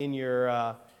In your,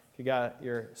 if you got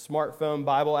your smartphone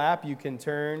Bible app, you can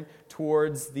turn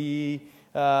towards the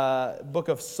book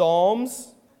of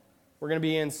Psalms. We're going to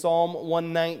be in Psalm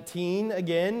 119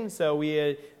 again. So we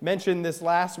had mentioned this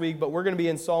last week, but we're going to be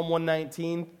in Psalm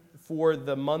 119 for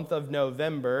the month of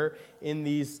November in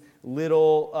these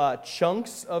little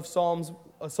chunks of Psalm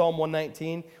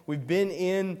 119. We've been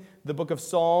in the book of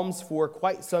Psalms for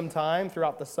quite some time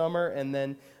throughout the summer and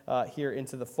then here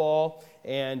into the fall.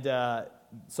 And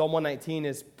Psalm 119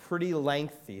 is pretty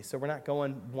lengthy, so we're not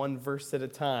going one verse at a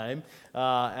time,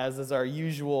 as is our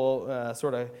usual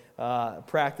sort of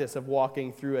practice of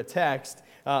walking through a text,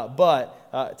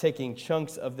 but taking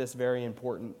chunks of this very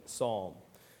important psalm.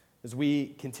 As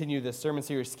we continue this sermon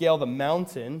series, Scale the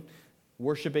Mountain,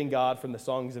 worshiping God from the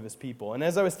songs of His people. And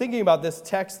as I was thinking about this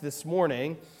text this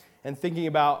morning, and thinking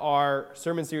about our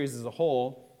sermon series as a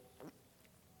whole,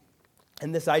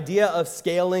 and this idea of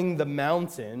scaling the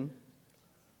mountain,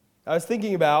 I was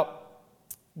thinking about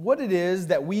what it is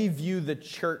that we view the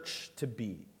church to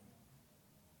be.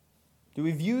 Do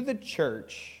we view the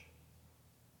church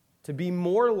to be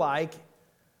more like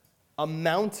a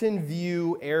Mountain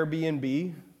View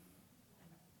Airbnb,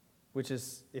 which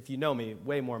is, if you know me,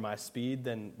 way more my speed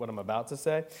than what I'm about to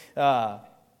say, a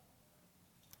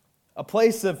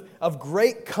place of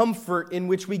great comfort in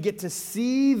which we get to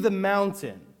see the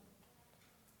mountain,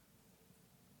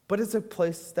 but it's a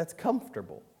place that's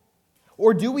comfortable?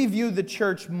 Or do we view the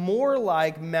church more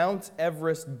like Mount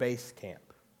Everest Base Camp,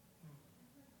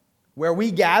 where we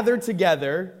gather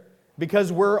together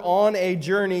because we're on a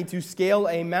journey to scale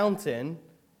a mountain,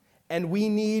 and we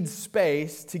need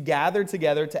space to gather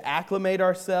together to acclimate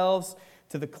ourselves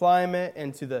to the climate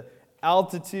and to the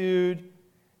altitude,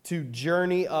 to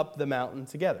journey up the mountain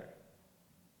together?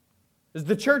 Is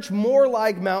the church more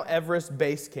like Mount Everest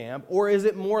Base Camp, or is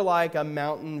it more like a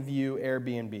Mountain View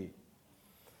Airbnb?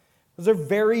 Those are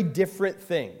very different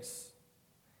things.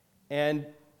 And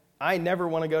I never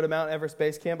want to go to Mount Everest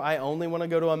Base Camp. I only want to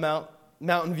go to a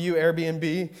Mountain View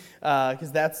Airbnb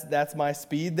because that's my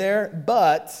speed there.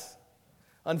 But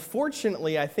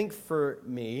unfortunately, I think for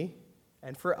me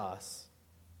and for us,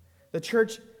 the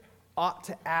church ought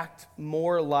to act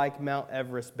more like Mount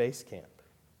Everest Base Camp.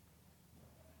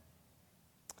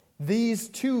 These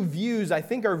two views, I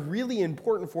think, are really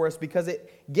important for us because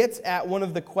it gets at one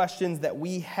of the questions that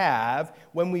we have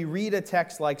when we read a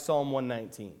text like Psalm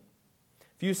 119.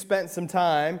 If you spent some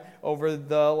time over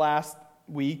the last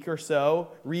week or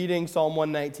so reading Psalm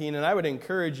 119, and I would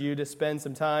encourage you to spend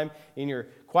some time in your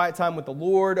quiet time with the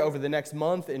Lord over the next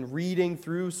month in reading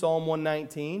through Psalm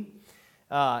 119.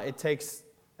 It takes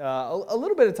a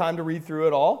little bit of time to read through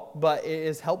it all, but it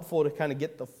is helpful to kind of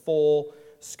get the full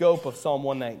scope of Psalm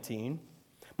 119.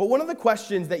 But one of the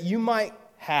questions that you might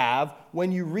have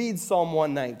when you read Psalm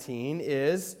 119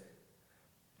 is,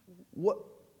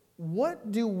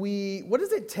 what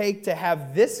does it take to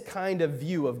have this kind of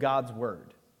view of God's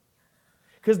Word?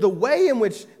 Because the way in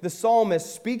which the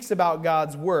psalmist speaks about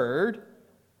God's Word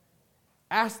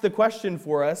asks the question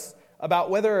for us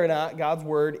about whether or not God's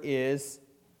Word is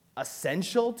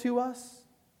essential to us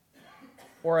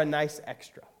or a nice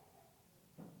extra.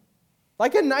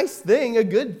 Like a nice thing, a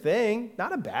good thing,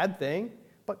 not a bad thing,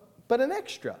 but an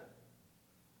extra.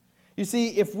 You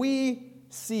see, if we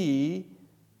see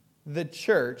the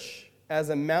church as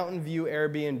a Mountain View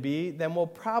Airbnb, then we'll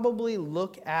probably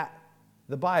look at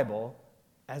the Bible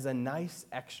as a nice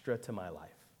extra to my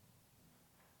life.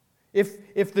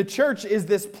 If the church is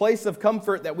this place of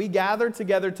comfort that we gather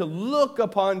together to look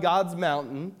upon God's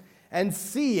mountain and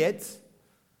see it,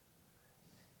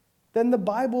 then the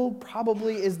Bible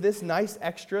probably is this nice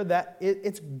extra that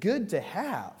it's good to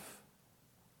have,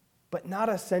 but not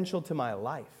essential to my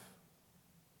life.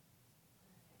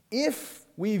 If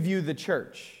we view the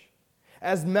church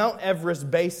as Mount Everest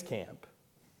Base Camp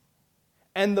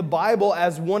and the Bible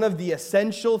as one of the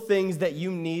essential things that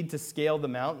you need to scale the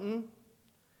mountain,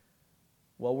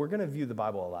 well, we're going to view the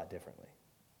Bible a lot differently.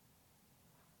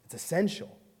 It's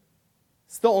essential.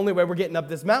 It's the only way we're getting up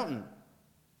this mountain.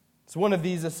 It's one of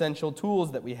these essential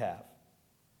tools that we have.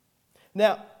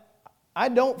 Now, I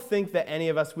don't think that any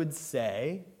of us would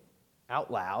say out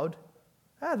loud,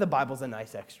 the Bible's a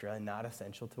nice extra and not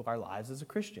essential to our lives as a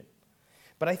Christian.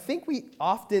 But I think we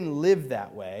often live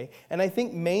that way, and I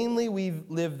think mainly we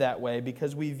live that way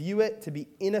because we view it to be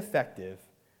ineffective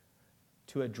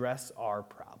to address our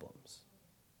problems.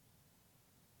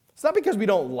 It's not because we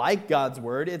don't like God's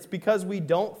Word, it's because we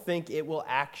don't think it will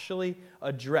actually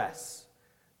address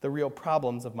the real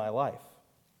problems of my life.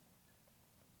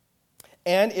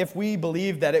 And if we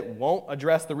believe that it won't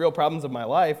address the real problems of my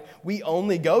life, we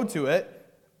only go to it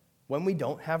when we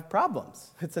don't have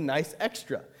problems. It's a nice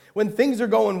extra. When things are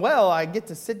going well, I get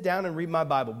to sit down and read my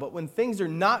Bible. But when things are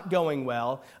not going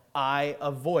well, I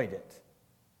avoid it.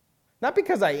 Not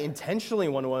because I intentionally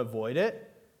want to avoid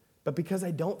it, but because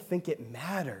I don't think it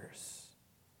matters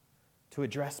to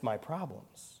address my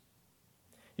problems.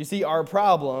 You see, our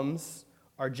problems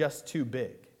are just too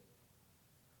big.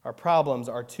 Our problems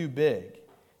are too big,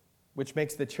 which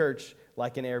makes the church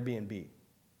like an Airbnb,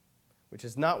 which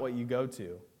is not what you go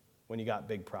to when you got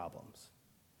big problems.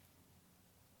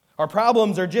 Our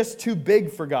problems are just too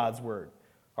big for God's word.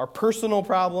 Our personal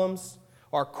problems,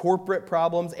 our corporate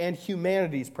problems, and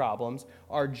humanity's problems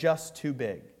are just too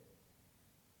big.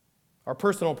 Our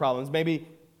personal problems, maybe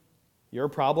your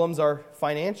problems are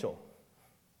financial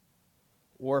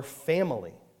or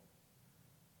family,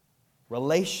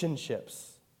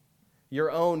 relationships, your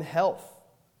own health,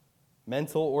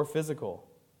 mental or physical,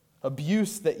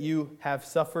 abuse that you have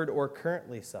suffered or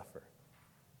currently suffer,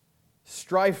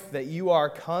 strife that you are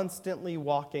constantly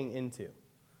walking into.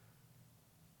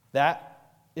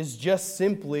 That is just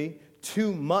simply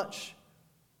too much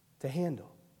to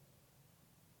handle.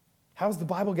 How is the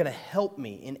Bible going to help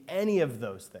me in any of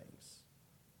those things?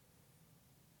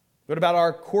 What about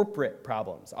our corporate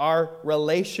problems, our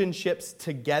relationships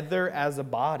together as a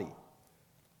body?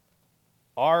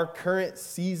 Our current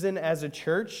season as a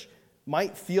church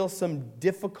might feel some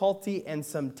difficulty and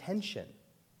some tension.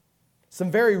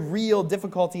 Some very real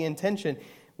difficulty and tension.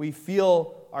 We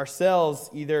feel ourselves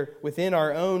either within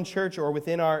our own church or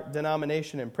within our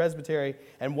denomination and presbytery,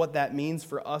 and what that means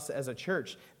for us as a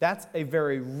church. That's a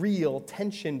very real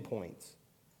tension point.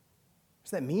 What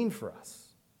does that mean for us?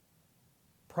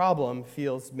 Problem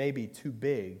feels maybe too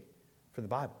big for the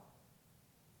Bible.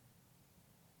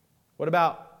 What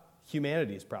about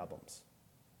humanity's problems?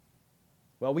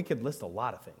 Well, we could list a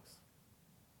lot of things.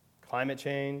 Climate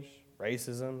change,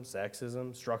 racism,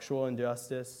 sexism, structural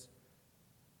injustice,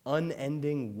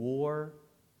 unending war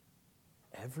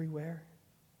everywhere,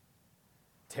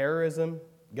 terrorism,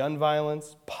 gun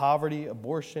violence, poverty,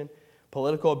 abortion,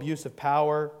 political abuse of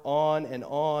power, on and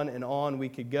on and on we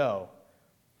could go.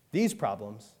 These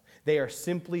problems, they are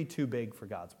simply too big for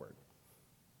God's word.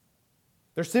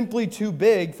 They're simply too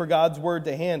big for God's word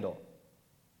to handle.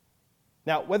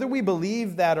 Now, whether we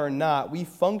believe that or not, we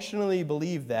functionally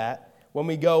believe that when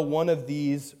we go one of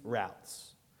these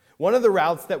routes. One of the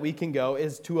routes that we can go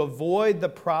is to avoid the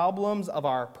problems of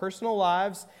our personal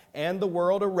lives and the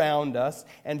world around us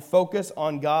and focus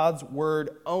on God's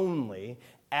word only,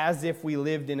 as if we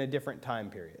lived in a different time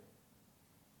period.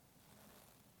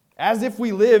 As if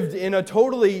we lived in a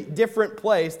totally different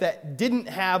place that didn't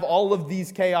have all of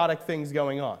these chaotic things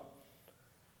going on.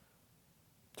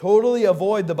 Totally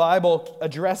avoid the Bible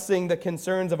addressing the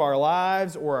concerns of our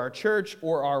lives or our church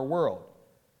or our world.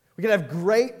 We can have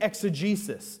great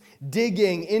exegesis,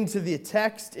 digging into the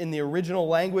text in the original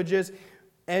languages,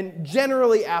 and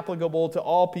generally applicable to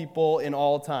all people in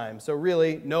all time. So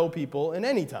really, no people in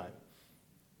any time.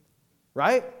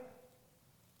 Right?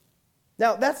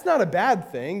 Now, that's not a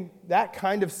bad thing. That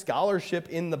kind of scholarship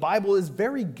in the Bible is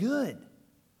very good.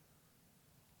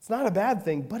 It's not a bad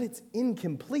thing, but it's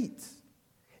incomplete.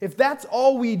 If that's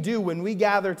all we do when we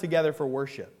gather together for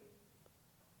worship,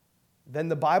 then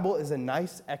the Bible is a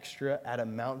nice extra at a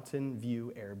Mountain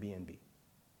View Airbnb.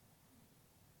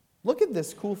 Look at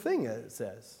this cool thing it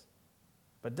says,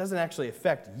 but it doesn't actually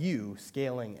affect you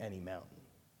scaling any mountain.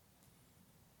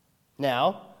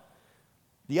 Now,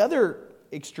 the other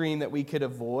extreme that we could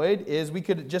avoid is we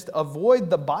could just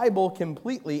avoid the Bible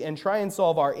completely and try and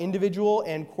solve our individual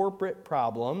and corporate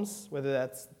problems, whether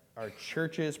that's our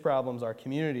church's problems, our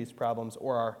community's problems,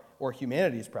 or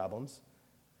humanity's problems,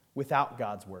 without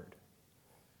God's word.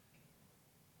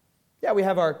 Yeah, we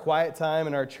have our quiet time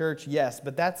in our church, yes,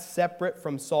 but that's separate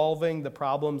from solving the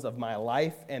problems of my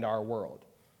life and our world.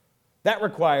 That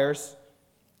requires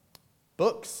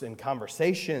books and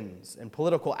conversations and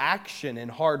political action and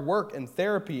hard work and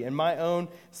therapy and my own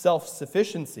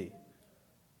self-sufficiency.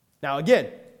 Now again,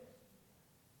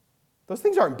 those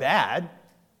things aren't bad.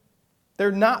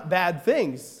 They're not bad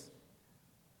things.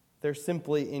 They're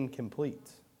simply incomplete.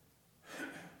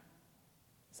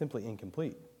 Simply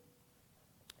incomplete.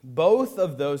 Both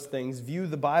of those things view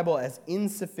the Bible as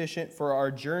insufficient for our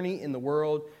journey in the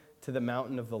world to the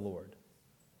mountain of the Lord,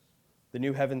 the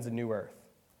new heavens and new earth.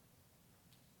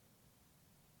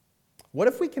 What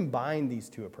if we combine these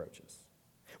two approaches?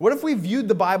 What if we viewed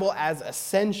the Bible as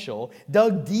essential,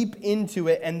 dug deep into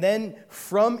it, and then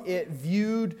from it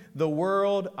viewed the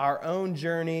world, our own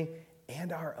journey,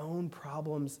 and our own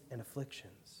problems and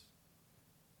afflictions?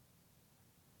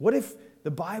 What if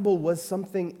the Bible was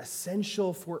something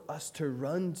essential for us to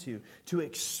run to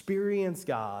experience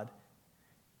God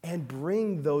and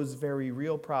bring those very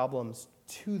real problems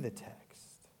to the text.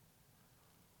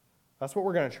 That's what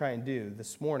we're going to try and do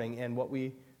this morning and what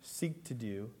we seek to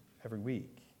do every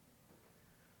week.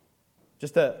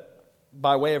 Just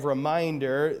by way of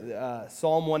reminder,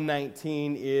 Psalm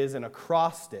 119 is an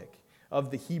acrostic of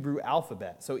the Hebrew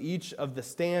alphabet. So each of the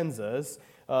stanzas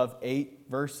of 8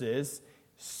 verses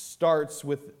starts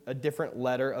with a different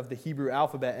letter of the Hebrew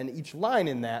alphabet, and each line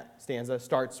in that stanza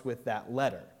starts with that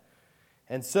letter.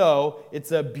 And so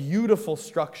it's a beautiful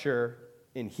structure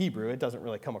in Hebrew. It doesn't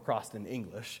really come across in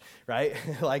English, right?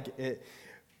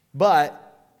 But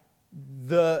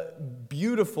the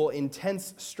beautiful,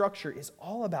 intense structure is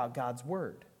all about God's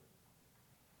Word.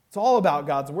 It's all about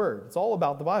God's Word. It's all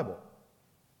about the Bible.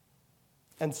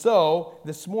 And so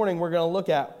this morning we're going to look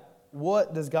at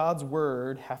what does God's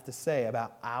Word have to say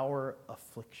about our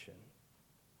affliction.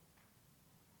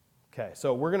 Okay,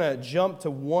 so we're going to jump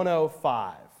to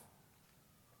 105.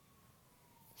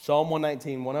 Psalm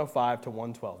 119, 105 to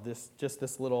 112. Just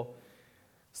this little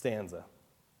stanza.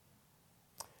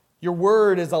 Your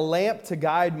word is a lamp to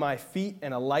guide my feet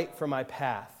and a light for my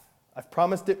path. I've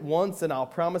promised it once and I'll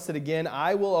promise it again.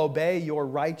 I will obey your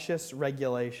righteous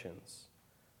regulations.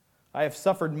 I have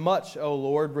suffered much, O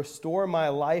Lord. Restore my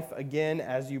life again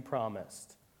as you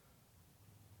promised.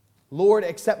 Lord,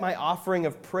 accept my offering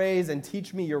of praise and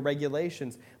teach me your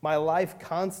regulations. My life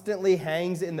constantly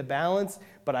hangs in the balance,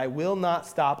 but I will not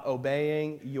stop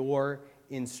obeying your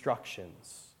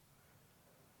instructions.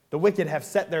 The wicked have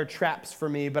set their traps for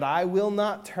me, but I will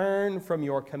not turn from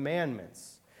your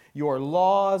commandments. Your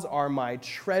laws are my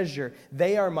treasure.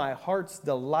 They are my heart's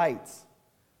delight.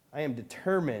 I am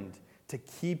determined to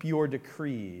keep your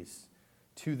decrees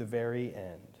to the very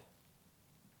end.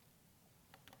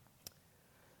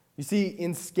 You see,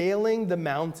 in scaling the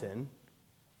mountain,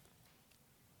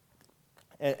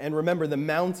 and remember the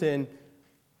mountain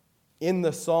in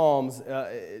the Psalms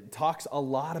it talks a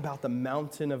lot about the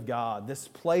mountain of God, this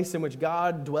place in which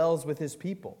God dwells with his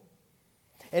people.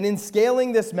 And in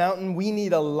scaling this mountain, we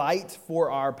need a light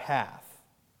for our path.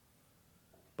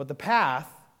 But the path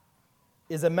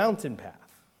is a mountain path.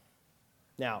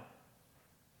 Now,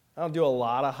 I don't do a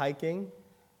lot of hiking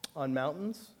on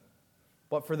mountains,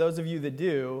 but for those of you that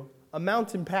do, a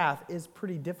mountain path is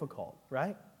pretty difficult,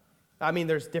 right? I mean,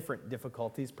 there's different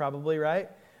difficulties probably, right?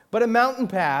 But a mountain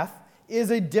path is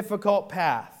a difficult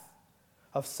path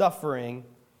of suffering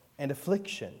and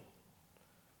affliction.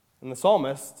 And the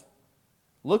psalmist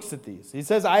looks at these. He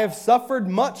says, I have suffered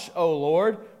much, O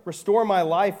Lord. Restore my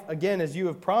life again as you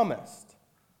have promised.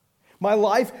 My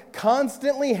life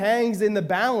constantly hangs in the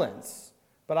balance,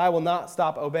 but I will not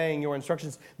stop obeying your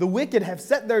instructions. The wicked have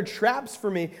set their traps for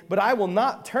me, but I will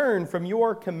not turn from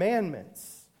your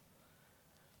commandments.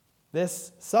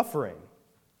 This suffering,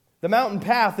 the mountain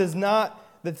path is not,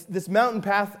 this mountain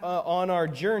path on our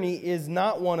journey is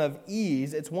not one of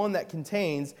ease. It's one that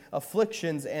contains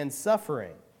afflictions and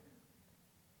suffering.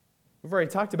 We've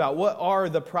already talked about what are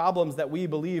the problems that we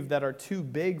believe that are too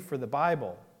big for the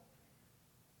Bible.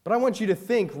 But I want you to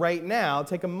think right now,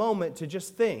 take a moment to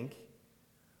just think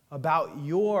about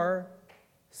your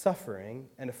suffering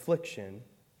and affliction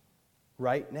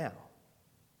right now.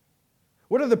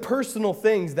 What are the personal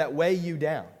things that weigh you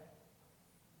down?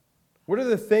 What are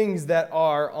the things that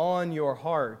are on your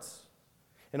hearts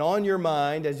and on your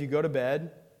mind as you go to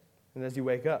bed and as you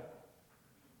wake up?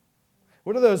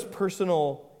 What are those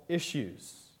personal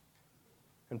issues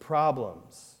and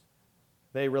problems?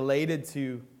 They related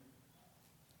to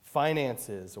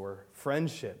finances or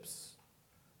friendships,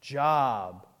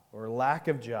 job or lack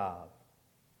of job,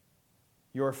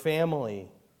 your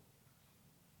family,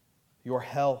 your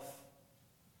health.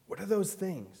 What are those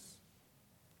things?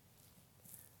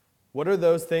 What are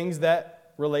those things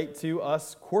that relate to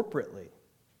us corporately?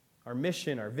 Our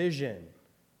mission, our vision,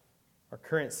 our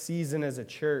current season as a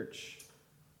church,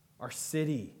 our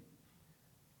city,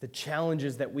 the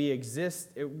challenges that we exist,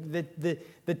 the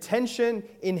tension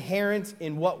inherent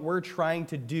in what we're trying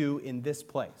to do in this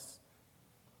place.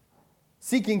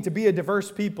 Seeking to be a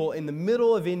diverse people in the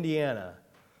middle of Indiana,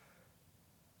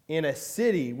 in a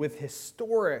city with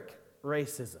historic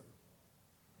racism.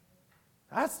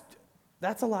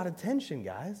 That's a lot of tension,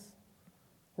 guys.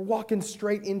 We're walking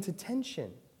straight into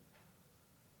tension.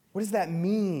 What does that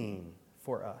mean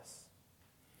for us?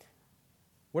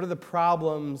 What are the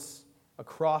problems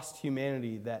across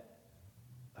humanity that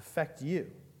affect you,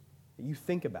 that you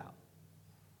think about?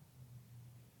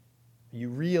 Are you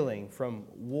reeling from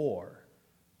war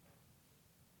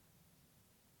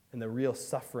and the real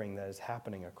suffering that is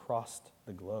happening across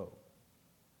the globe?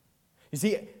 You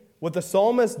see, what the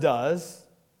psalmist does,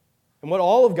 and what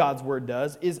all of God's word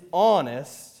does, is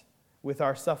honest with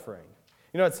our suffering.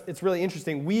 You know, it's really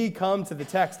interesting. We come to the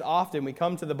text often, we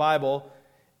come to the Bible,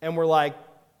 and we're like,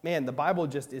 man, the Bible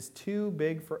just is too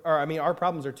big our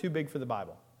problems are too big for the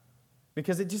Bible.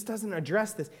 Because it just doesn't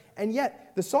address this. And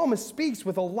yet, the psalmist speaks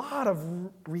with a lot of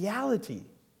reality.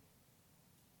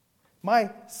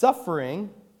 My suffering,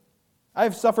 I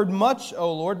have suffered much,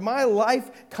 O Lord. My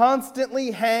life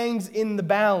constantly hangs in the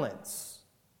balance.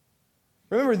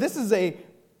 Remember, this is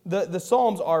the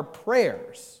Psalms are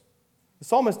prayers. The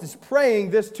psalmist is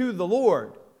praying this to the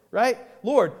Lord, right?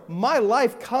 Lord, my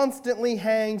life constantly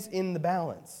hangs in the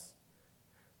balance.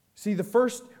 See, the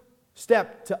first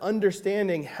step to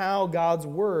understanding how God's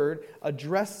word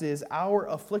addresses our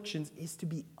afflictions is to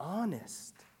be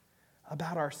honest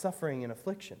about our suffering and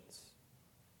afflictions.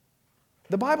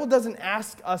 The Bible doesn't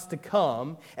ask us to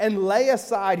come and lay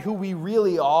aside who we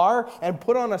really are and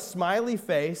put on a smiley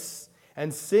face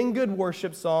and sing good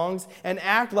worship songs and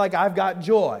act like I've got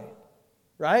joy,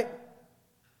 right?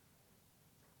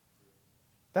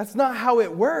 That's not how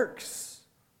it works.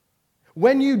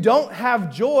 When you don't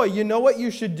have joy, you know what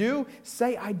you should do?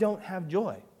 Say, I don't have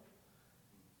joy.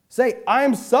 Say,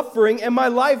 I'm suffering and my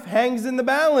life hangs in the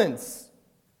balance.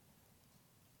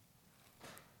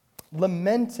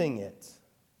 Lamenting it.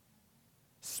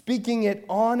 Speaking it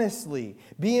honestly.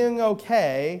 Being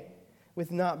okay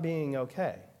with not being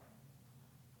okay.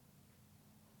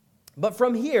 But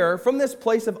from here, from this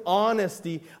place of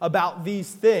honesty about these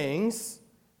things,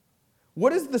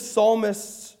 what is the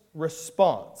psalmist's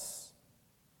response?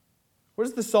 What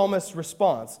is the psalmist's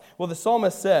response? Well, the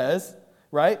psalmist says,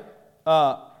 right,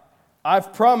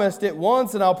 I've promised it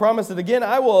once and I'll promise it again.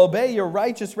 I will obey your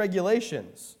righteous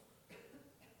regulations.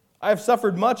 I have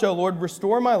suffered much, O Lord,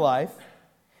 restore my life.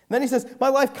 And then he says, my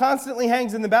life constantly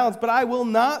hangs in the balance, but I will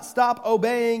not stop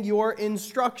obeying your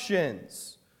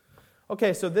instructions.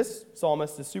 Okay, so this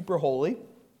psalmist is super holy.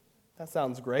 That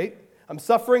sounds great. I'm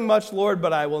suffering much, Lord,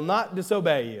 but I will not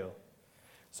disobey you.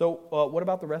 So what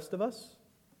about the rest of us?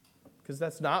 Because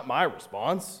that's not my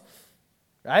response,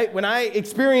 right? When I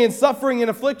experience suffering and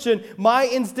affliction, my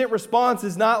instant response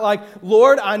is not like,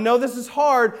 Lord, I know this is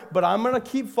hard, but I'm going to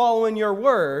keep following your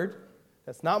word.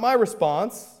 That's not my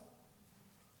response.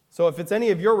 So if it's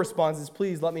any of your responses,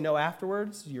 please let me know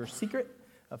afterwards your secret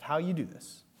of how you do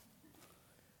this.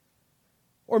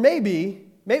 Or maybe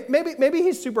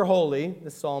he's super holy,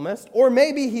 the psalmist, or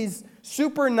maybe he's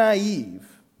super naive.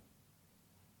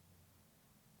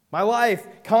 My life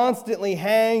constantly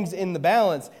hangs in the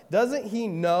balance. Doesn't he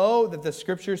know that the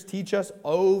Scriptures teach us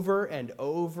over and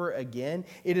over again?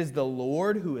 It is the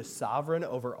Lord who is sovereign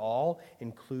over all,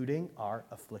 including our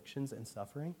afflictions and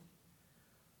suffering.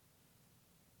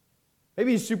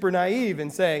 Maybe he's super naive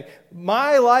and saying,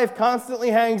 my life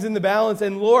constantly hangs in the balance,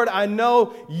 and Lord, I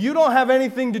know you don't have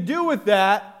anything to do with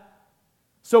that,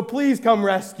 so please come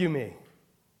rescue me.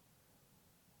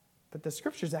 But the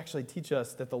Scriptures actually teach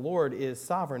us that the Lord is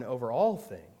sovereign over all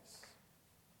things.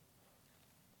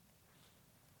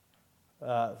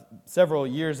 Several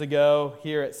years ago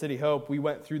here at City Hope, we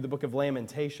went through the book of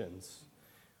Lamentations,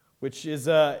 which is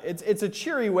it's a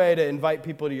cheery way to invite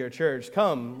people to your church.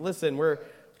 Come, listen, we're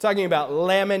talking about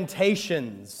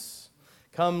lamentations.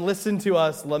 Come listen to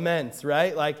us lament,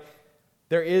 right? Like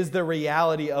there is the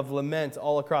reality of lament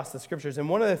all across the Scriptures. And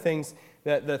one of the things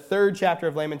that the third chapter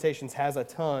of Lamentations has a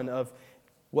ton of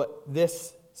what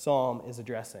this psalm is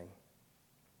addressing.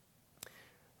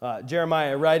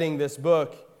 Jeremiah, writing this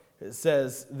book,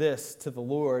 says this to the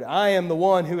Lord, I am the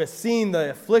one who has seen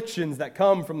the afflictions that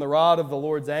come from the rod of the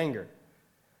Lord's anger.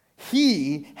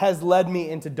 He has led me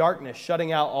into darkness,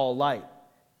 shutting out all light.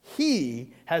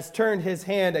 He has turned his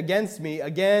hand against me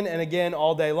again and again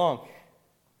all day long.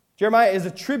 Jeremiah is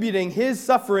attributing his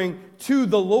suffering to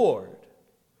the Lord.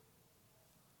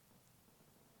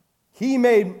 He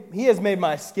has made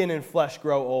my skin and flesh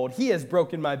grow old. He has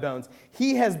broken my bones.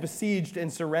 He has besieged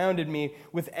and surrounded me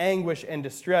with anguish and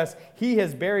distress. He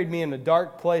has buried me in a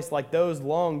dark place like those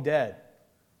long dead.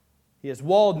 He has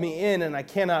walled me in and I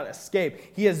cannot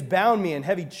escape. He has bound me in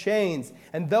heavy chains.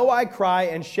 And though I cry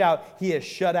and shout, he has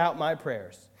shut out my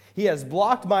prayers. He has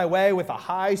blocked my way with a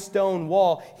high stone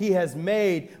wall. He has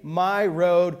made my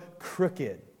road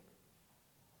crooked.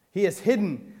 He has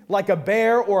hidden like a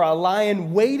bear or a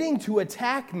lion waiting to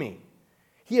attack me.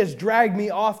 He has dragged me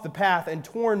off the path and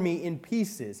torn me in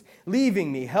pieces,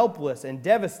 leaving me helpless and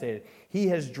devastated. He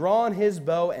has drawn his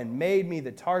bow and made me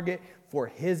the target for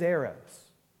his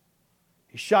arrows.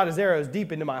 He shot his arrows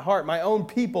deep into my heart. My own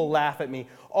people laugh at me.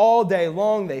 All day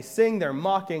long they sing their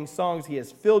mocking songs. He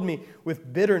has filled me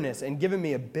with bitterness and given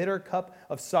me a bitter cup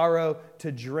of sorrow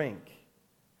to drink.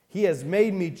 He has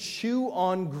made me chew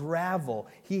on gravel.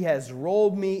 He has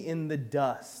rolled me in the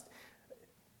dust.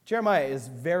 Jeremiah is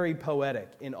very poetic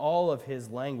in all of his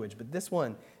language, but this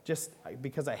one, just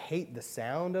because I hate the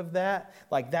sound of that,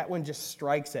 like that one just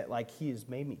strikes it like he has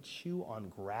made me chew on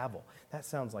gravel. That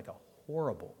sounds like a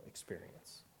horrible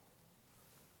experience.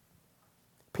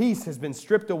 Peace has been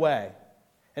stripped away,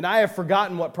 and I have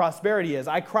forgotten what prosperity is.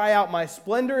 I cry out, my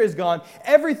splendor is gone.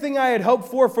 Everything I had hoped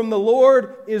for from the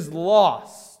Lord is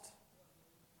lost.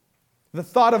 The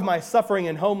thought of my suffering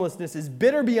and homelessness is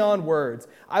bitter beyond words.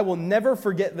 I will never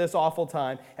forget this awful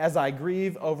time as I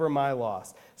grieve over my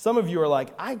loss. Some of you are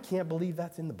like, I can't believe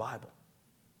that's in the Bible.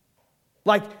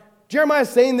 Like, Jeremiah is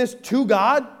saying this to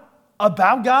God,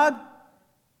 about God.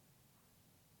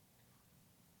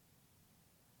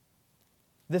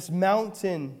 This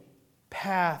mountain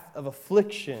path of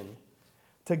affliction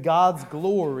to God's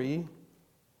glory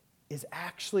is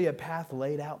actually a path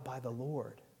laid out by the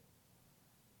Lord.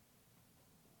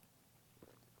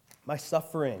 My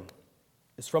suffering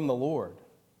is from the Lord.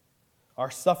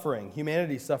 Our suffering,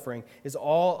 humanity's suffering, is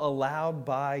all allowed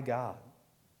by God.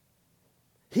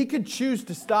 He could choose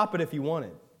to stop it if he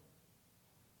wanted,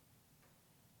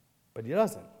 but he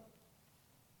doesn't.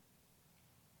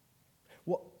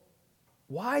 Well,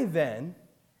 why then,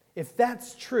 if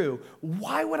that's true,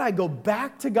 why would I go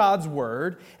back to God's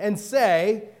word and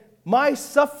say, my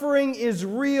suffering is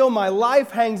real, my life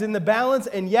hangs in the balance,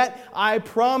 and yet I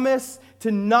promise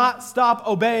to not stop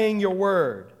obeying your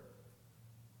word?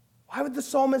 Why would the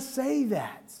psalmist say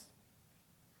that?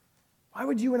 Why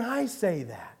would you and I say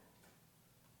that?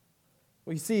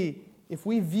 Well, you see, if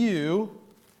we view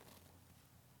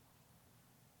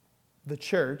the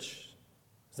church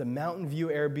as a Mountain View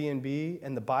Airbnb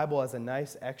and the Bible as a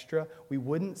nice extra, we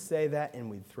wouldn't say that and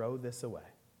we'd throw this away.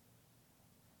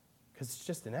 Because it's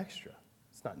just an extra.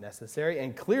 It's not necessary,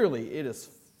 and clearly it is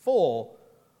full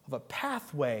of a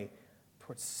pathway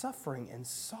towards suffering and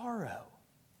sorrow.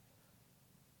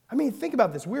 I mean, think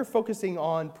about this. We're focusing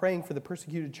on praying for the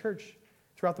persecuted church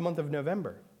throughout the month of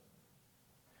November.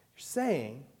 You're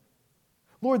saying,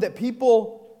 Lord, that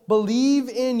people believe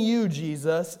in you,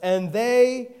 Jesus, and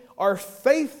they are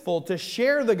faithful to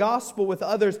share the gospel with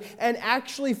others and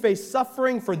actually face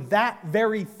suffering for that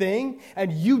very thing,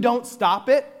 and you don't stop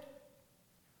it?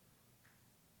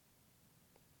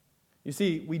 You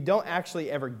see, we don't actually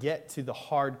ever get to the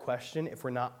hard question if we're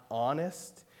not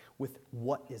honest with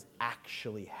what is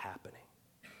actually happening.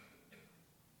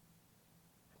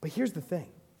 But here's the thing.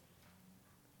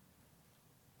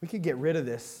 We could get rid of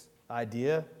this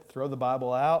idea, throw the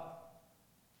Bible out.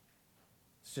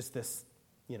 It's just this,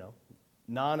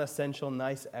 non-essential,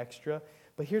 nice extra.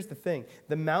 But here's the thing.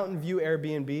 The Mountain View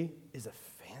Airbnb is a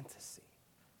fantasy.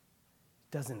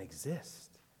 It doesn't exist.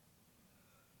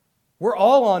 We're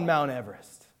all on Mount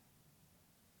Everest.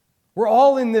 We're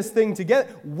all in this thing together.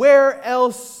 Where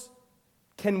else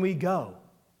can we go?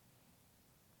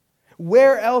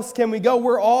 Where else can we go?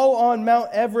 We're all on Mount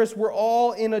Everest. We're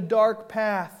all in a dark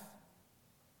path.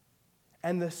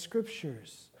 And the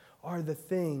Scriptures are the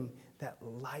thing that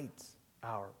lights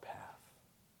our path.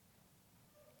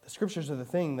 The Scriptures are the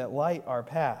thing that light our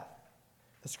path.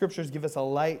 The Scriptures give us a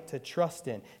light to trust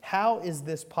in. How is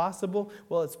this possible?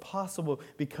 Well, it's possible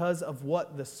because of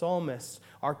what the psalmists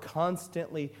are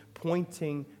constantly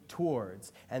pointing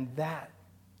towards, and that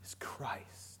is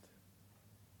Christ.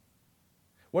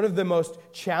 One of the most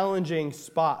challenging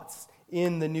spots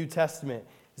in the New Testament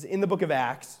is in the book of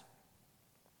Acts.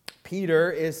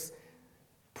 Peter is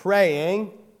praying, and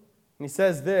he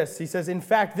says this. He says, in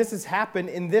fact, this has happened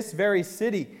in this very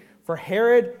city. For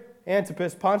Herod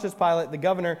Antipas, Pontius Pilate, the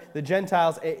governor, the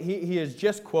Gentiles, he has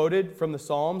just quoted from the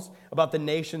Psalms about the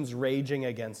nations raging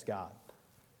against God.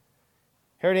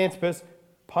 Herod Antipas,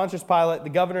 Pontius Pilate, the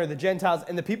governor, the Gentiles,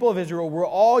 and the people of Israel were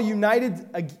all united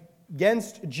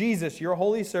against Jesus, your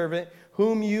holy servant,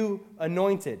 whom you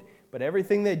anointed. But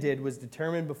everything they did was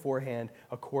determined beforehand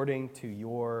according to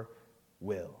your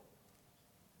will.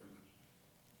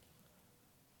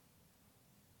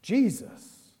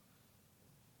 Jesus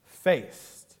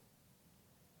faced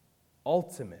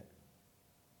ultimate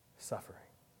suffering.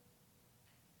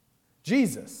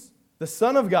 Jesus, the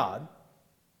Son of God,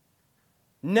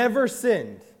 never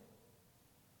sinned,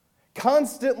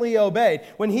 constantly obeyed.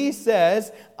 When he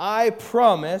says, I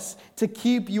promise to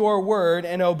keep your word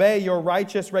and obey your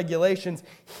righteous regulations,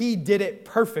 he did it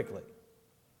perfectly.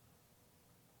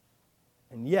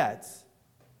 And yet,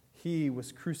 he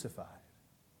was crucified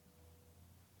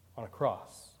on a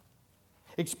cross,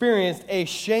 experienced a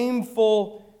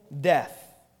shameful death.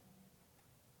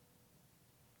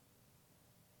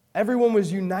 Everyone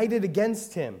was united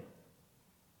against him.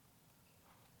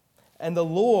 And the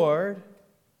Lord,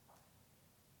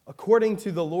 according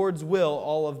to the Lord's will,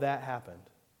 all of that happened.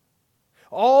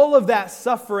 All of that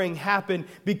suffering happened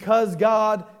because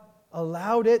God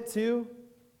allowed it to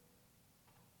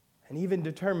and even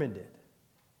determined it.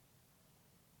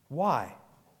 Why?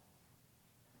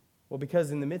 Well,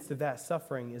 because in the midst of that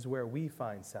suffering is where we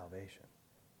find salvation.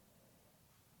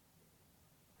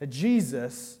 That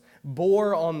Jesus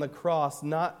bore on the cross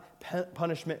not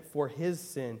punishment for his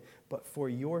sin, but for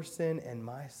your sin and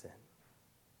my sin.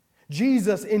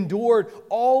 Jesus endured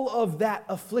all of that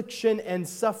affliction and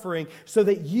suffering so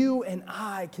that you and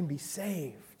I can be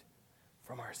saved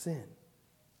from our sin.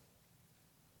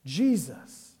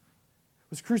 Jesus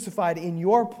was crucified in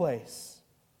your place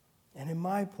and in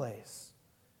my place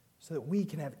so that we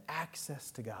can have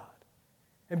access to God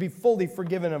and be fully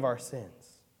forgiven of our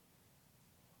sins.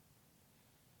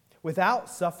 Without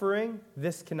suffering,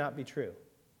 this cannot be true.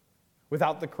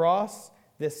 Without the cross,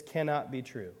 this cannot be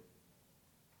true.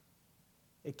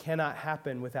 It cannot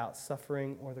happen without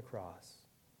suffering or the cross.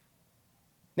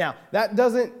 Now, that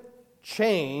doesn't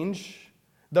change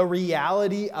the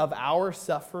reality of our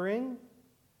suffering,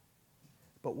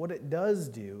 but what it does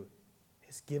do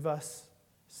is give us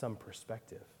some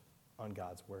perspective on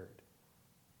God's word.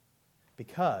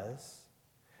 Because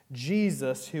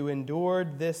Jesus, who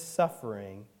endured this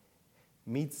suffering,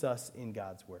 meets us in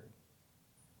God's word.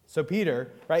 So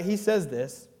Peter, right, he says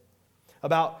this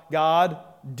about God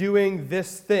doing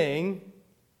this thing,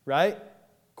 right?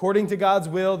 According to God's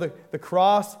will, the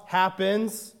cross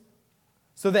happens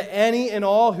so that any and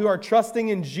all who are trusting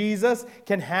in Jesus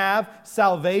can have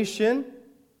salvation.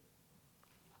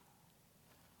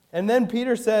 And then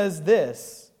Peter says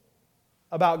this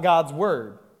about God's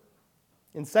word.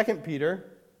 In 2 Peter,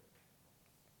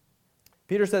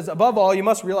 Peter says, above all, you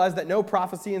must realize that no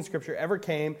prophecy in Scripture ever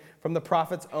came from the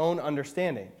prophet's own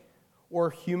understanding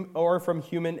or from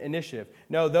human initiative.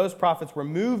 No, those prophets were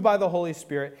moved by the Holy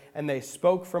Spirit and they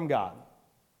spoke from God.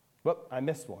 Whoop, I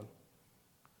missed one.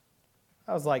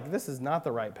 I was like, this is not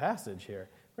the right passage here.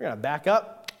 We're going to back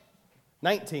up.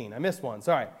 19, I missed one,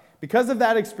 sorry. Because of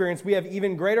that experience, we have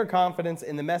even greater confidence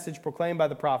in the message proclaimed by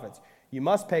the prophets. You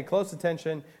must pay close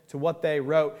attention to what they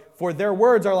wrote, for their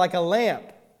words are like a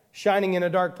lamp shining in a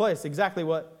dark place. Exactly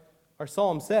what our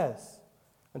psalm says.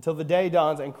 Until the day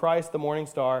dawns and Christ, the morning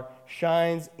star,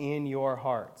 shines in your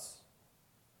hearts.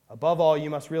 Above all, you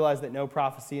must realize that no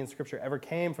prophecy in Scripture ever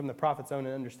came from the prophet's own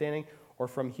understanding or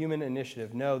from human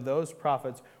initiative. No, those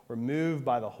prophets were moved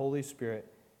by the Holy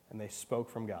Spirit and they spoke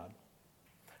from God.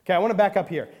 Okay, I want to back up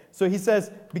here. So he says,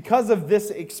 because of this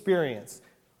experience,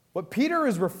 what Peter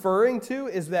is referring to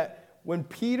is that when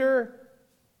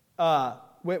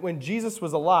when Jesus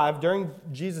was alive, during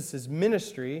Jesus'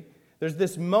 ministry, there's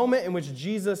this moment in which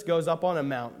Jesus goes up on a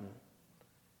mountain.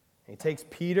 He takes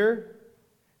Peter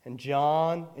and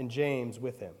John and James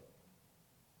with him.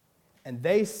 And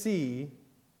they see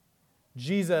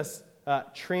Jesus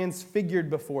transfigured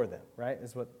before them, right?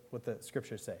 Is what the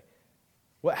scriptures say.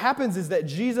 What happens is that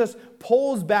Jesus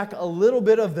pulls back a little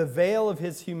bit of the veil of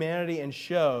his humanity and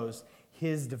shows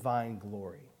his divine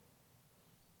glory.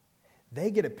 They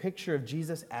get a picture of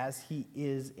Jesus as he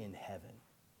is in heaven.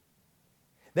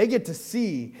 They get to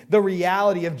see the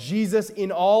reality of Jesus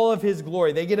in all of his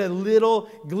glory. They get a little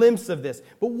glimpse of this.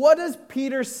 But what does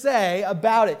Peter say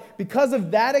about it? Because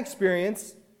of that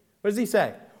experience, what does he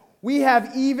say? We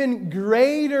have even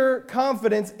greater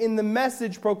confidence in the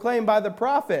message proclaimed by the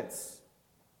prophets.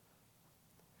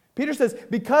 Peter says,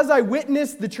 because I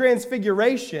witnessed the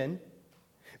transfiguration,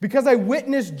 because I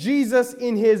witnessed Jesus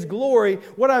in his glory,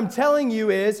 what I'm telling you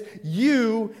is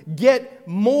you get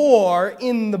more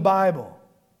in the Bible.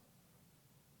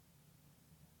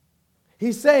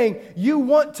 He's saying, you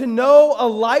want to know a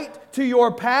light to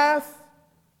your path?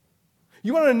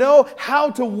 You want to know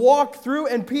how to walk through?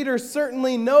 And Peter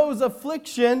certainly knows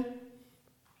affliction.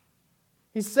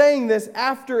 He's saying this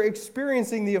after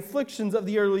experiencing the afflictions of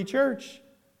the early church.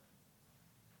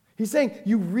 He's saying,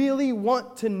 you really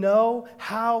want to know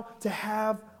how to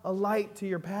have a light to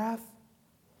your path?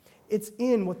 It's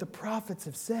in what the prophets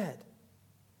have said.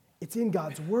 It's in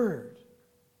God's word.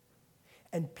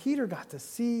 And Peter got to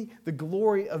see the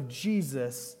glory of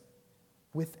Jesus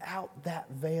without that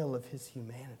veil of his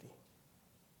humanity.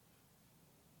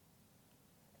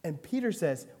 And Peter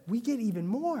says, we get even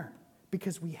more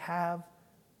because we have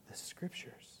the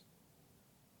scriptures.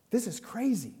 This is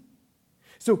crazy.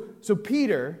 So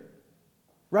Peter,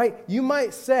 right, you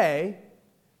might say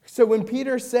So when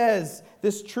Peter says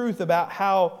this truth about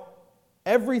how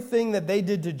everything that they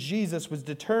did to Jesus was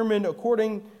determined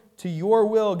according to your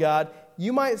will, God,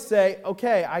 you might say,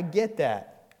 okay, I get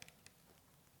that.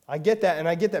 I get that, and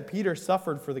I get that Peter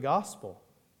suffered for the gospel.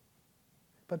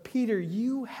 But Peter,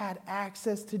 you had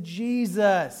access to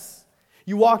Jesus.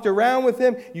 You walked around with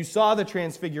him, you saw the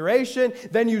transfiguration,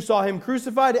 then you saw him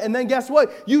crucified, and then guess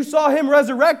what? You saw him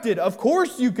resurrected. Of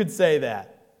course you could say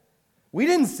that. We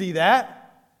didn't see that.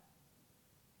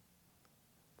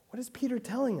 What is Peter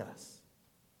telling us?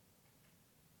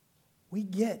 We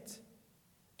get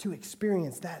to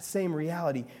experience that same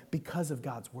reality because of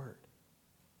God's Word.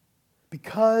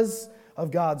 Because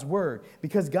of God's Word.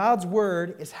 Because God's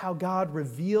Word is how God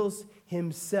reveals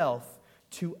Himself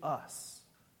to us.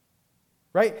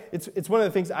 Right? It's one of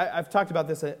the things, I've talked about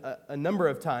this a number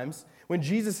of times. When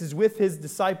Jesus is with His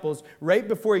disciples, right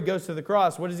before He goes to the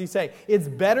cross, what does He say? It's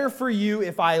better for you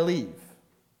if I leave.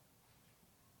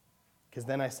 Because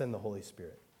then I send the Holy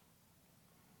Spirit.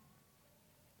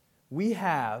 We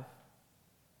have,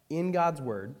 in God's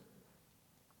Word,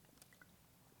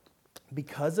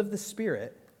 because of the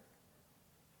Spirit,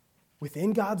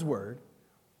 within God's Word,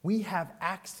 we have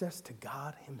access to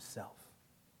God Himself.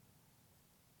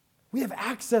 We have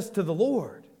access to the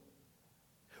Lord.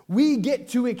 We get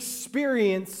to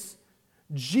experience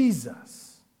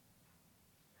Jesus.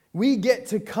 We get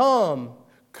to come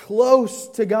close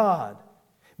to God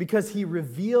because He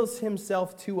reveals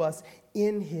Himself to us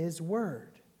in His Word.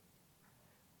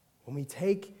 When we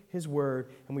take His Word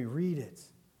and we read it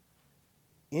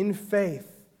in faith,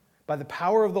 by the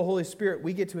power of the Holy Spirit,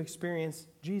 we get to experience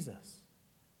Jesus.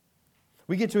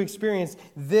 We get to experience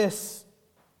this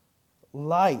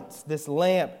light, this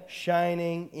lamp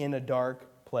shining in a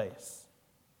dark place.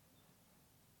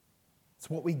 It's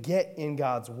what we get in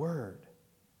God's Word.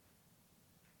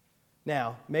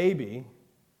 Now, maybe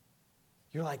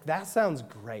you're like, that sounds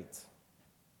great.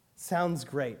 Sounds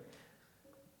great.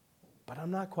 But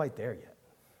I'm not quite there yet.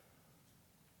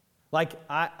 Like,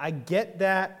 I get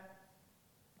that.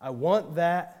 I want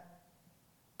that.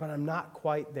 But I'm not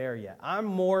quite there yet. I'm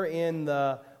more in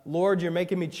the, Lord, you're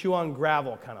making me chew on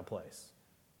gravel kind of place.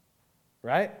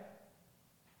 Right?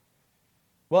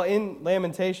 Well, in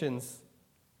Lamentations,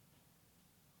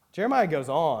 Jeremiah goes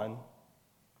on.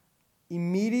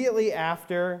 Immediately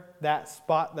after that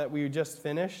spot that we just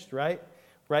finished, right?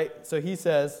 So he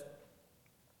says,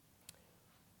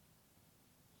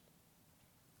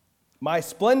 my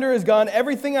splendor is gone.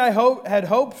 Everything I had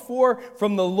hoped for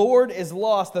from the Lord is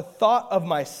lost. The thought of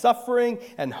my suffering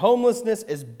and homelessness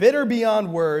is bitter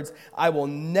beyond words. I will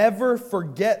never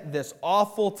forget this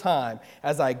awful time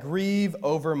as I grieve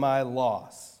over my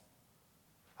loss.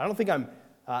 I don't think I'm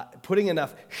putting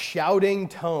enough shouting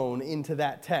tone into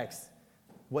that text.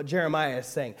 What Jeremiah is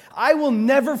saying. I will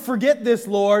never forget this,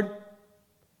 Lord.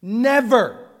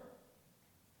 Never.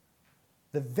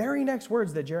 The very next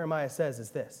words that Jeremiah says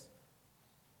is this.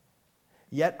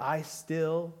 Yet I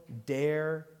still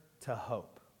dare to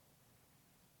hope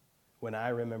when I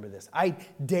remember this. I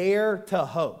dare to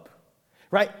hope.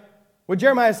 Right? What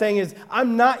Jeremiah is saying is,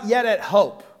 I'm not yet at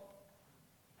hope.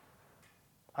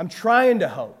 I'm trying to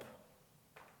hope.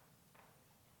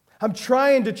 I'm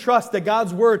trying to trust that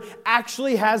God's Word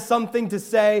actually has something to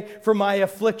say for my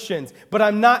afflictions. But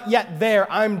I'm not yet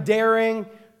there. I'm daring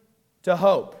to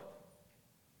hope.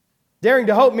 Daring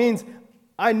to hope means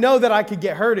I know that I could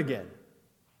get hurt again.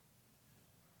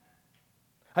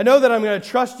 I know that I'm going to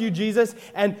trust you, Jesus,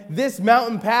 and this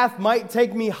mountain path might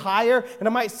take me higher, and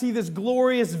I might see this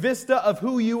glorious vista of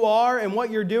who you are and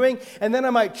what you're doing, and then I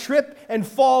might trip and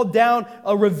fall down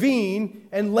a ravine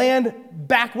and land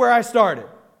back where I started.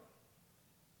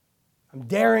 I'm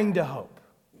daring to hope.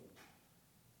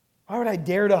 Why would I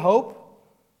dare to hope?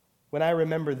 When I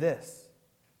remember this,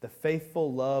 the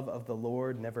faithful love of the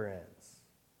Lord never ends.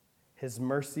 His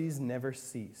mercies never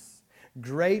cease.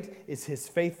 Great is His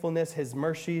faithfulness. His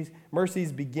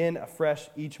mercies begin afresh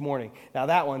each morning. Now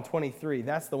that one, 23,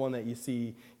 that's the one that you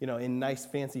see, in nice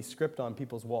fancy script on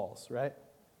people's walls, right?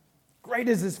 Great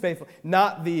is His faithfulness.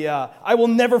 Not the, I will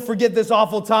never forget this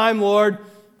awful time, Lord.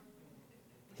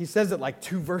 He says it like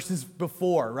 2 verses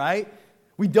before, right?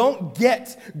 We don't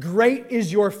get great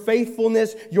is your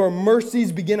faithfulness, your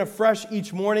mercies begin afresh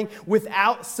each morning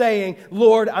without saying,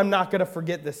 Lord, I'm not going to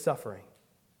forget this suffering.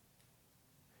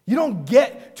 You don't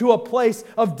get to a place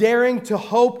of daring to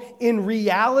hope in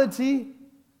reality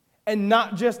and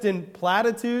not just in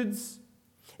platitudes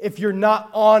if you're not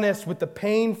honest with the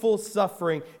painful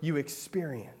suffering you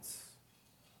experience.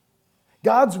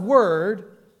 God's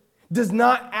Word does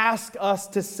not ask us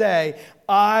to say,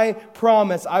 I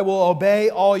promise I will obey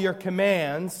all your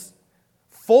commands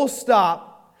full stop,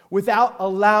 without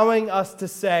allowing us to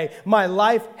say, my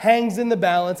life hangs in the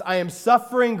balance, I am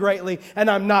suffering greatly, and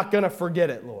I'm not going to forget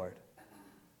it, Lord.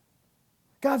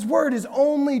 God's word is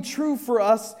only true for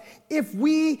us if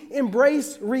we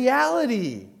embrace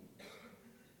reality.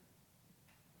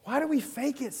 Why do we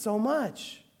fake it so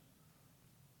much?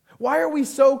 Why are we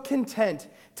so content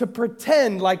to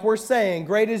pretend like we're saying,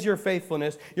 great is your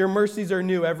faithfulness, your mercies are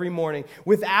new every morning,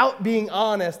 without being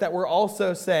honest that we're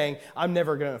also saying, I'm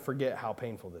never going to forget how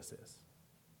painful this is?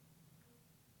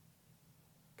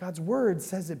 God's word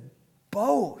says it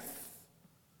both.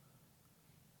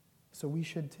 So we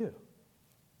should too.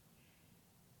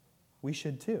 We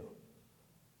should too.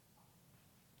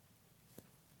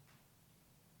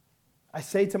 I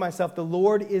say to myself, the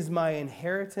Lord is my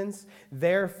inheritance,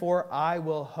 therefore I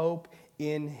will hope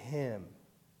in him.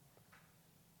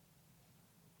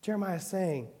 Jeremiah is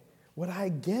saying, what I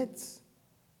get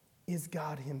is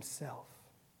God himself.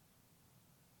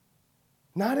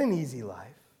 Not an easy life.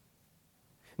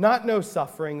 Not no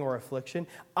suffering or affliction.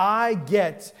 I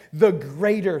get the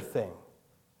greater thing,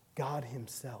 God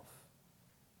himself.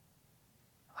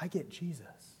 I get Jesus.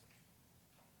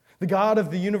 The God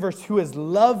of the universe who has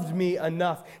loved me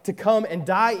enough to come and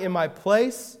die in my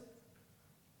place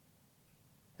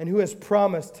and who has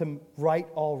promised to right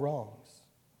all wrongs.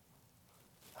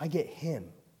 I get him.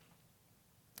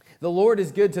 The Lord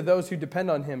is good to those who depend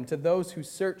on him, to those who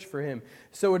search for him.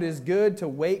 So it is good to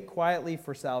wait quietly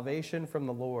for salvation from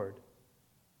the Lord.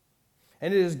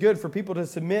 And it is good for people to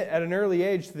submit at an early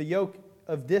age to the yoke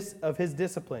of his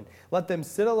discipline. Let them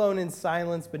sit alone in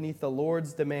silence beneath the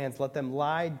Lord's demands. Let them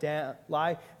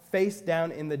lie face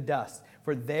down in the dust,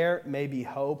 for there may be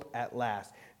hope at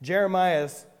last.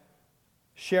 Jeremiah's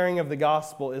sharing of the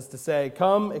gospel is to say,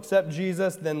 come, accept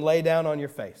Jesus, then lay down on your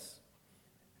face.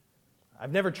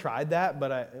 I've never tried that,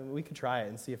 but we could try it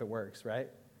and see if it works, right?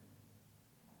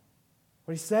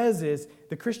 What he says is,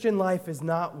 the Christian life is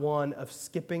not one of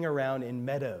skipping around in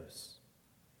meadows.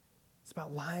 It's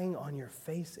about lying on your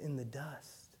face in the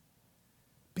dust,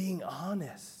 being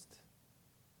honest.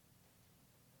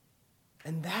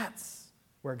 And that's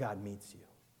where God meets you.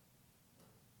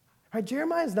 Right?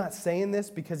 Jeremiah is not saying this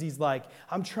because he's like,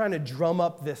 I'm trying to drum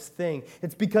up this thing.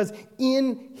 It's because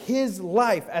in his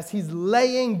life, as he's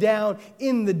laying down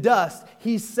in the dust,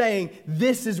 he's saying,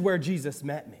 this is where Jesus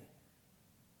met me.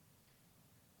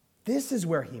 This is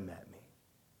where he met me.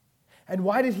 And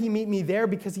why did he meet me there?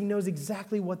 Because he knows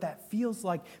exactly what that feels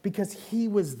like, because he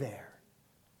was there.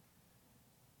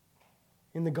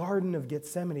 In the Garden of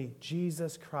Gethsemane,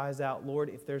 Jesus cries out, Lord,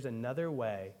 if there's another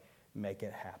way, make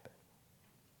it happen.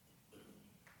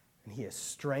 And he is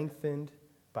strengthened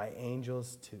by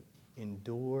angels to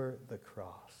endure the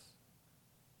cross.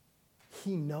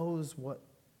 He knows what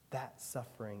that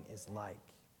suffering is like.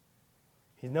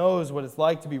 He knows what it's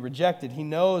like to be rejected. He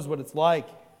knows what it's like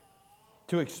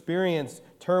to experience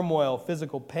turmoil,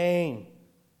 physical pain,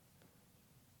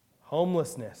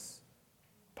 homelessness,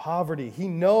 poverty. He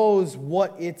knows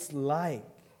what it's like.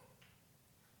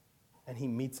 And he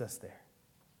meets us there.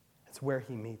 That's where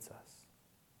he meets us.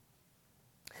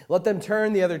 Let them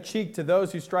turn the other cheek to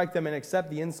those who strike them and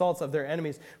accept the insults of their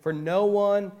enemies, for no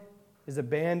one is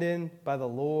abandoned by the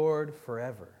Lord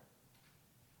forever.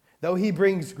 Though he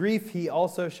brings grief, he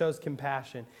also shows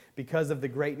compassion because of the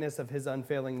greatness of his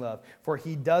unfailing love, for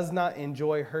he does not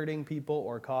enjoy hurting people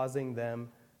or causing them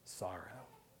sorrow.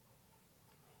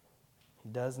 He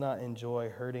does not enjoy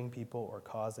hurting people or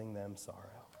causing them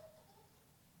sorrow.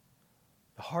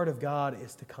 The heart of God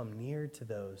is to come near to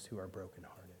those who are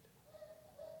brokenhearted,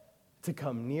 to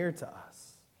come near to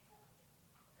us,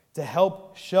 to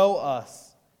help show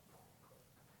us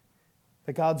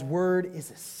that God's word is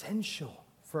essential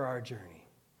for our journey.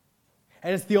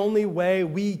 And it's the only way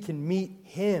we can meet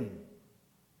him.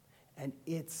 And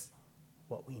it's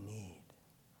what we need.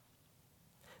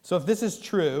 So if this is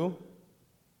true,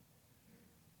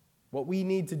 what we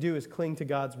need to do is cling to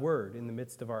God's word in the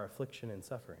midst of our affliction and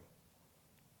suffering.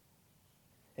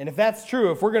 And if that's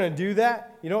true, if we're going to do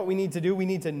that, you know what we need to do? We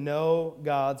need to know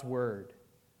God's word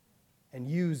and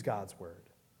use God's word.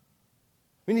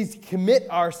 We need to commit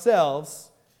ourselves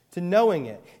to knowing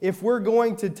it. If we're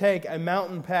going to take a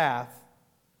mountain path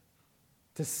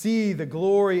to see the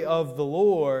glory of the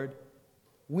Lord,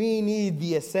 we need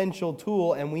the essential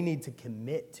tool and we need to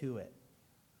commit to it.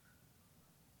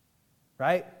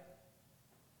 Right?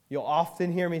 You'll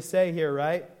often hear me say here,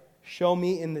 right? Show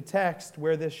me in the text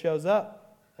where this shows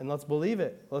up and let's believe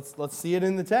it. Let's see it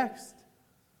in the text.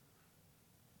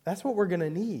 That's what we're going to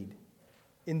need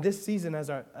in this season as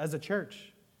a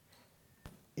church,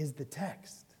 is the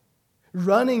text.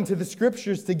 running to the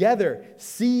Scriptures together,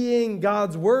 seeing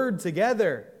God's Word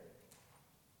together,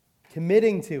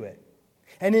 committing to it.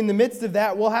 And in the midst of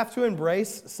that, we'll have to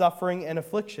embrace suffering and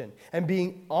affliction and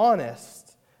being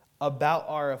honest about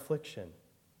our affliction.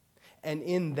 And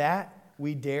in that,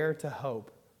 we dare to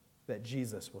hope that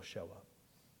Jesus will show up.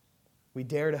 We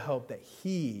dare to hope that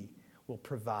He will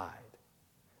provide,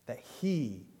 that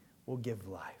He will give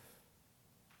life,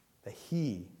 that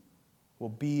He will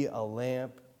be a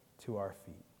lamp to our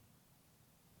feet.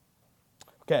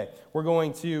 Okay, we're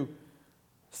going to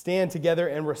stand together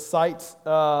and recite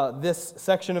this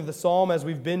section of the psalm as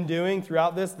we've been doing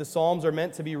throughout this. The psalms are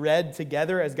meant to be read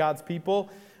together as God's people.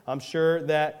 I'm sure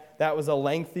that was a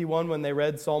lengthy one when they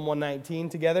read Psalm 119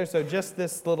 together. So just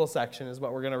this little section is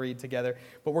what we're going to read together.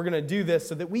 But we're going to do this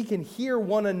so that we can hear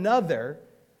one another,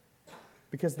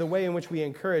 because the way in which we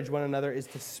encourage one another is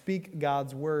to speak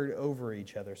God's word over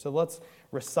each other. So let's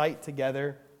recite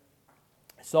together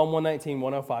Psalm 119,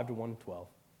 105 to 112.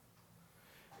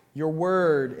 Your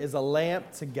word is a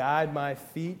lamp to guide my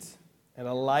feet and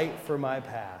a light for my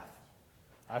path.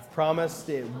 I've promised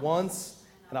it once,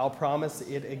 and I'll promise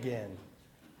it again.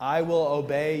 I will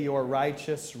obey your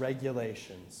righteous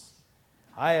regulations.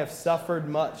 I have suffered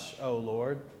much, O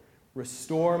Lord.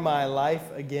 Restore my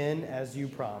life again as you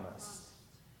promised.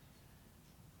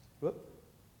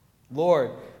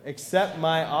 Lord, accept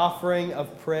my offering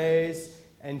of praise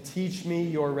and teach me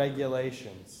your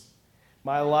regulations.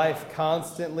 My life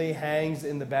constantly hangs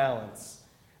in the balance,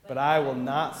 but I will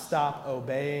not stop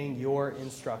obeying your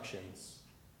instructions.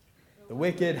 The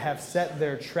wicked have set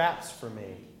their traps for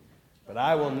me, but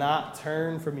I will not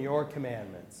turn from your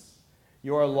commandments.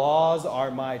 Your laws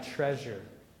are my treasure.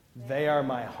 They are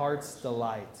my heart's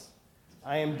delight.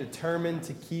 I am determined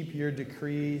to keep your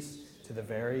decrees to the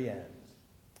very end.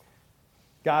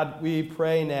 God, we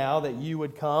pray now that you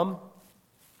would come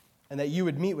and that you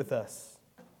would meet with us.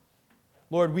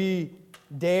 Lord, we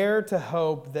dare to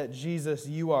hope that, Jesus,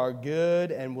 you are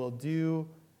good and will do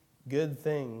good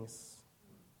things.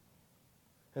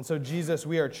 And so, Jesus,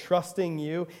 we are trusting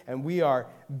you and we are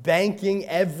banking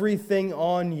everything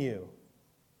on you.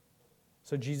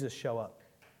 So, Jesus, show up.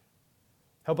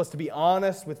 Help us to be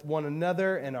honest with one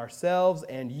another and ourselves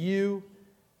and you.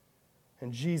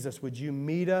 And Jesus, would you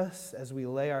meet us as we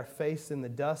lay our face in the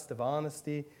dust of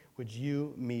honesty? Would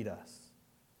you meet us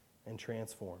and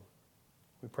transform?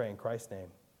 We pray in Christ's name.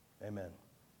 Amen.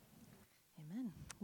 Amen.